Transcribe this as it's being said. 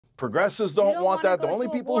Progressives don't want that. The only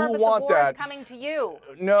people who want that. Coming to you.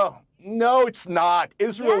 No, it's not.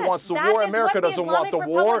 Israel wants the war. America doesn't want the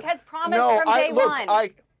war. Has promised from day one.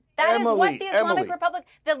 That is what the Islamic Republic,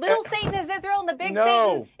 the little Satan is Israel and the big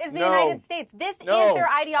Satan is the United States. This is their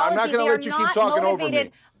ideology. I'm not going to let you keep talking over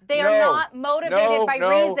me. They are not motivated by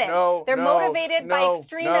reason. They're motivated by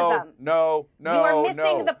extremism. You are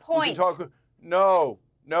missing the point. We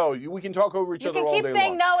can talk over each other all day long. You can keep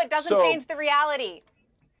saying no, it doesn't change the reality.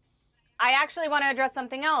 I actually want to address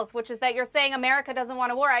something else, which is that you're saying America doesn't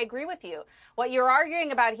want a war. I agree with you. What you're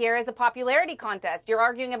arguing about here is a popularity contest. You're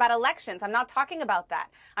arguing about elections. I'm not talking about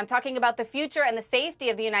that. I'm talking about the future and the safety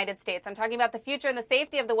of the United States. I'm talking about the future and the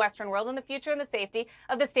safety of the Western world and the future and the safety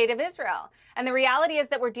of the state of Israel. And the reality is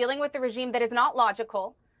that we're dealing with a regime that is not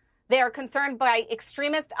logical. They are concerned by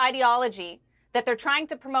extremist ideology that they're trying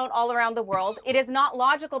to promote all around the world. It is not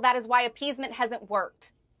logical. That is why appeasement hasn't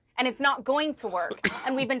worked. And it's not going to work.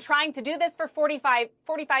 And we've been trying to do this for 45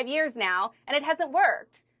 years now, and it hasn't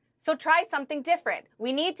worked. So try something different.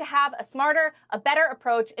 We need to have a smarter, a better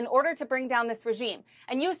approach in order to bring down this regime.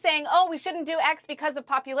 And you saying, oh, we shouldn't do X because of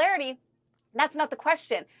popularity, that's not the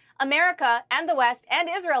question. America and the West and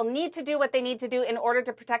Israel need to do what they need to do in order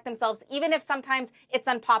to protect themselves, even if sometimes it's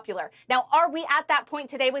unpopular. Now, are we at that point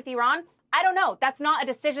today with Iran? I don't know. That's not a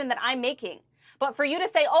decision that I'm making. But for you to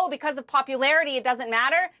say, oh, because of popularity, it doesn't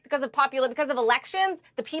matter, because of elections,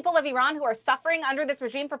 the people of Iran who are suffering under this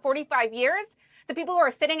regime for 45 years, the people who are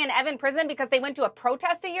sitting in Evin prison because they went to a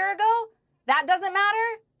protest a year ago, that doesn't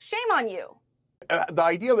matter? Shame on you. The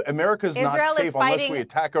idea of America's not safe unless we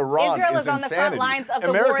attack Iran Israel is on insanity. the front lines of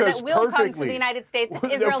the war that will come to the United States if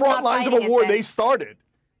Israel's the front not lines of fighting a war it. they started.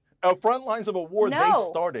 Front lines of a war they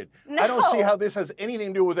started. No. I don't see how this has anything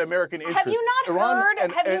to do with American interests. Have you not heard the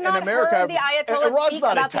Ayatollah Iran's speak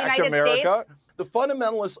not about the attacked United America. States? The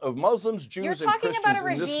fundamentalists of Muslims, Jews, and Christians in this world You're talking about a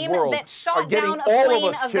regime that shot getting down a all plane of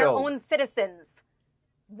us of their killed. own citizens.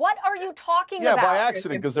 What are you talking about? Yeah, by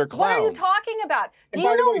accident, because they're clowns. What are you talking about? Do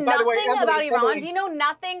you know nothing about Iran? Do you know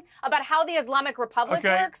nothing about how the Islamic Republic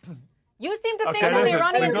works? You seem to think that the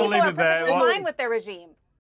Iranian people are perfectly fine with their regime.